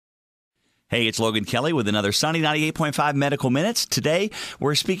Hey, it's Logan Kelly with another Sunny 98.5 Medical Minutes. Today,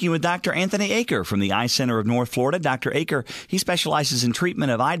 we're speaking with Dr. Anthony Aker from the Eye Center of North Florida. Dr. Aker, he specializes in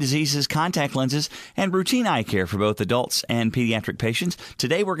treatment of eye diseases, contact lenses, and routine eye care for both adults and pediatric patients.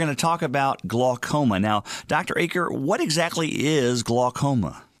 Today, we're going to talk about glaucoma. Now, Dr. Aker, what exactly is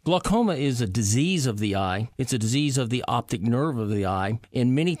glaucoma? Glaucoma is a disease of the eye. It's a disease of the optic nerve of the eye,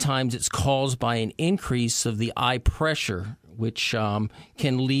 and many times it's caused by an increase of the eye pressure, which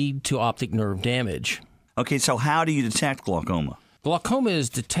can lead to optic nerve damage. Okay, so how do you detect glaucoma? Glaucoma is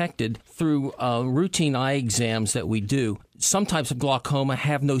detected through routine eye exams that we do. Some types of glaucoma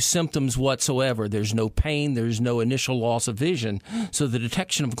have no symptoms whatsoever. There's no pain. There's no initial loss of vision. So the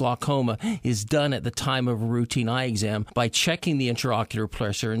detection of glaucoma is done at the time of a routine eye exam by checking the intraocular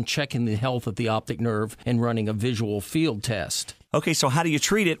pressure and checking the health of the optic nerve and running a visual field test. Okay, so how do you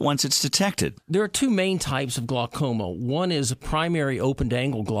treat it once it's detected? There are two main types of glaucoma. One is primary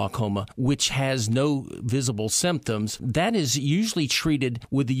open-angle glaucoma, which has no visible symptoms. That is usually treated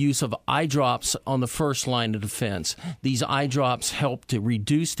with the use of eye drops on the first line of defense. These eye drops help to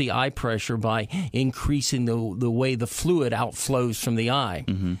reduce the eye pressure by increasing the way the fluid outflows from the eye.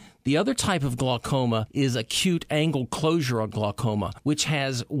 Mm-hmm. The other type of glaucoma is acute angle closure glaucoma, which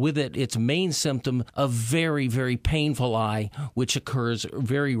has with it its main symptom a very, very painful eye, which occurs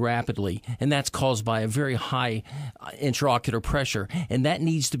very rapidly, and that's caused by a very high intraocular pressure, and that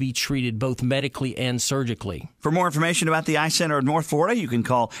needs to be treated both medically and surgically. For more information about the Eye Center of North Florida, you can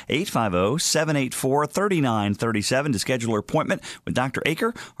call 850-784-3937 to schedule an appointment with Dr.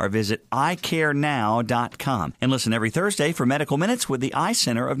 Aker or visit eyecarenow.com. And listen every Thursday for Medical Minutes with the Eye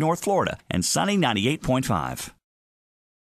Center of North Florida and Sunny 98.5.